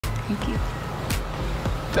Thank you.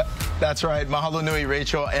 That's right. Mahalo nui,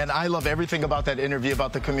 Rachel. And I love everything about that interview,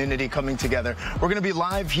 about the community coming together. We're going to be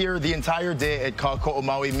live here the entire day at Kākoʻo,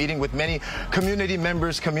 Maui, meeting with many community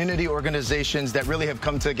members, community organizations that really have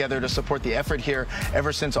come together to support the effort here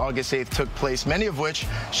ever since August 8th took place, many of which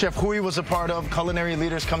Chef Hui was a part of, culinary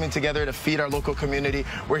leaders coming together to feed our local community.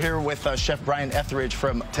 We're here with Chef Brian Etheredge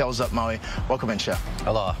from Tails Up Maui. Welcome in, Chef.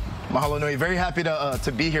 Hello. Mahalo nui. Very happy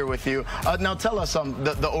to be here with you. Now tell us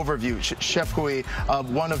the overview. Chef Hui,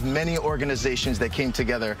 one of many organizations that came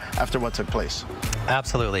together after what took place.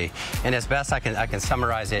 Absolutely. And as best I can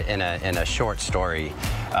summarize it in a short story.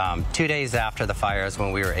 2 days after the fires,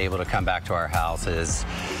 when we were able to come back to our houses,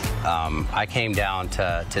 I came down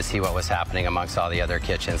to see what was happening amongst all the other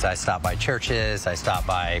kitchens. I stopped by churches, I stopped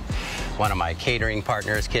by one of my catering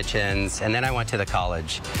partners' kitchens, and then I went to the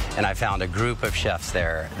college and I found a group of chefs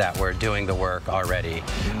there that were doing the work already.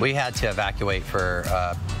 We had to evacuate for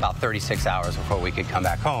about 36 hours before we could come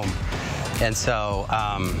back home. And so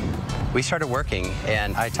we started working,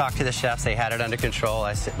 and I talked to the chefs. They had it under control.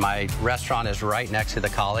 I said, my restaurant is right next to the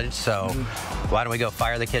college, so why don't we go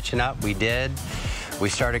fire the kitchen up? We did. We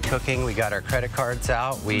started cooking. We got our credit cards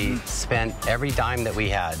out. We spent every dime that we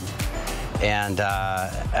had. And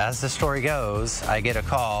as the story goes, I get a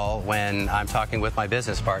call when I'm talking with my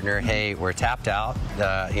business partner. Hey, we're tapped out.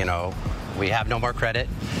 You know, we have no more credit.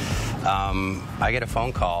 I get a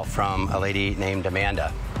phone call from a lady named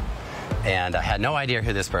Amanda. And I had no idea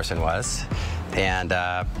who this person was. And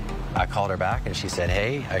I called her back and she said,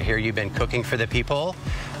 hey, I hear you've been cooking for the people.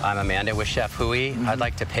 I'm Amanda with Chef Hui. I'd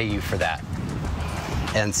like to pay you for that.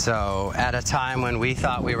 And so at a time when we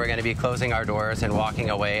thought we were going to be closing our doors and walking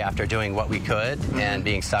away after doing what we could and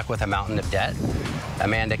being stuck with a mountain of debt,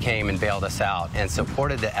 Amanda came and bailed us out and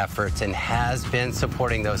supported the efforts and has been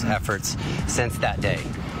supporting those efforts since that day.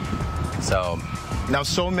 So now,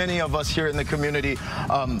 so many of us here in the community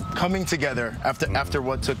coming together after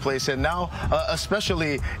what took place, and now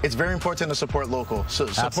especially it's very important to support local. So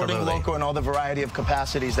supporting local in all the variety of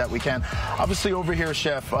capacities that we can. Obviously over here,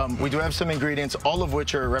 Chef, we do have some ingredients, all of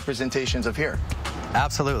which are representations of here.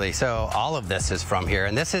 Absolutely. So all of this is from here,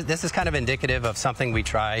 and this is kind of indicative of something we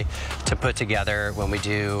try to put together when we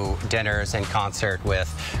do dinners and concert with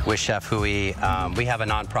Chef Hui. We have a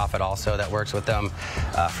nonprofit also that works with them,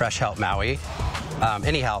 Fresh Help Maui.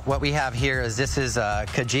 Anyhow, what we have here is this is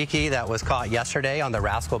kajiki that was caught yesterday on the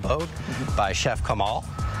Rascal boat by Chef Kamal.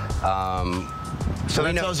 So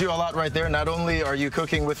that tells you a lot right there. Not only are you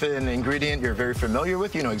cooking with an ingredient you're very familiar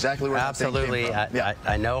with, you know exactly where that thing came from.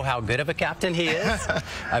 I know how good of a captain he is.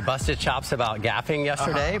 I busted chops about gaffing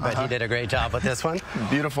yesterday, but he did a great job with this one.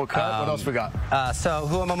 Beautiful cut. What else we got? So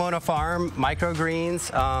Huamamona Farm, microgreens.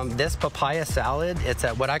 This papaya salad, it's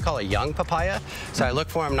what I call a young papaya. So I look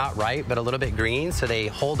for them not ripe, but a little bit green, so they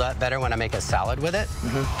hold up better when I make a salad with it.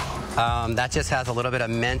 That just has a little bit of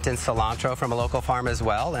mint and cilantro from a local farm as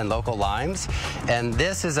well, and local limes. And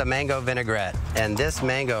this is a mango vinaigrette, and this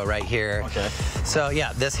mango right here. Okay. So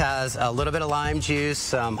yeah, this has a little bit of lime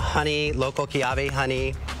juice, honey, local Kiawe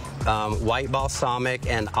honey, white balsamic,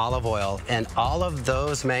 and olive oil. And all of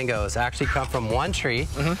those mangoes actually come from one tree,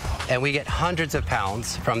 and we get hundreds of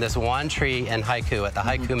pounds from this one tree in Haiku at the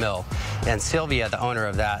Haiku Mill. And Sylvia, the owner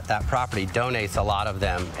of that property, donates a lot of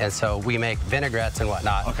them. And so we make vinaigrettes and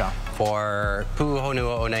whatnot for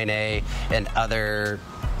puhonua onene and other,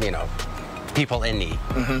 you know, people in need.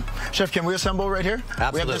 Chef, can we assemble right here?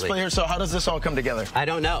 Absolutely. We have this plate here, so how does this all come together? I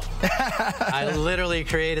don't know. I literally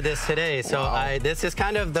created this today, so this is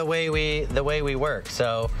kind of the way we work.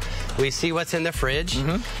 So we see what's in the fridge,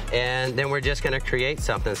 and then we're just going to create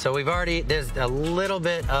something. So there's a little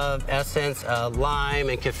bit of essence of lime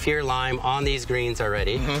and kaffir lime on these greens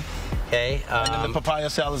already. Okay. And then the papaya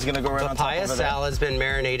salad is going to go right on top of it. Papaya salad's been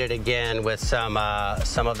marinated again with some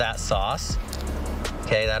of that sauce.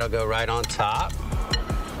 Okay, that'll go right on top.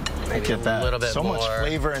 Maybe Look at that. A little bit so more. Much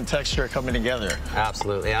flavor and texture coming together.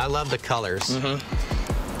 Absolutely. I love the colors. And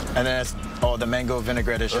then the mango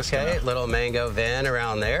vinaigrette is just little mango vin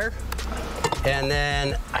around there. And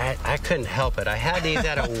then I couldn't help it. I had these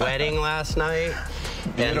at a wedding last night,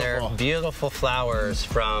 and they're beautiful flowers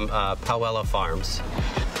from Pauella Farms.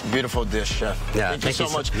 Beautiful dish, Chef. Yeah, thank you so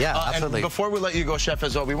much. Yeah, absolutely. And before we let you go, Chef,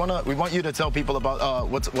 as well, we want you to tell people about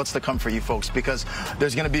what's to come for you folks, because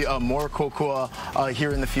there's going to be more kokua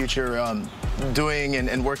here in the future, doing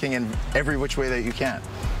and working in every which way that you can.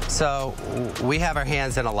 So we have our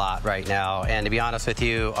hands in a lot right now, and to be honest with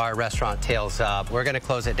you, our restaurant Tails Up, we're going to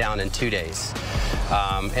close it down in 2 days.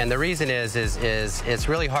 And the reason is it's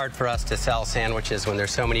really hard for us to sell sandwiches when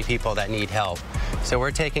there's so many people that need help. So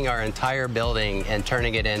we're taking our entire building and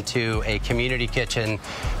turning it into a community kitchen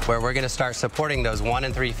where we're going to start supporting those 1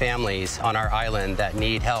 in 3 families on our island that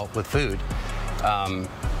need help with food.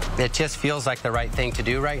 It just feels like the right thing to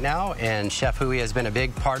do right now, and Chef Hui has been a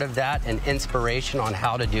big part of that and inspiration on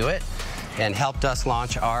how to do it and helped us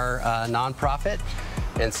launch our nonprofit.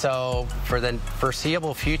 And so for the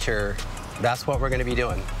foreseeable future, that's what we're going to be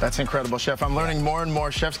doing. That's incredible, Chef. I'm learning more and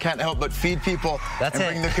more. Chefs can't help but feed people and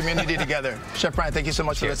bring the community together. Chef Brian, thank you so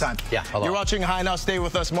much for the time. Yeah, You're watching Hi Now. Stay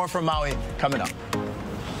with us. More from Maui coming up.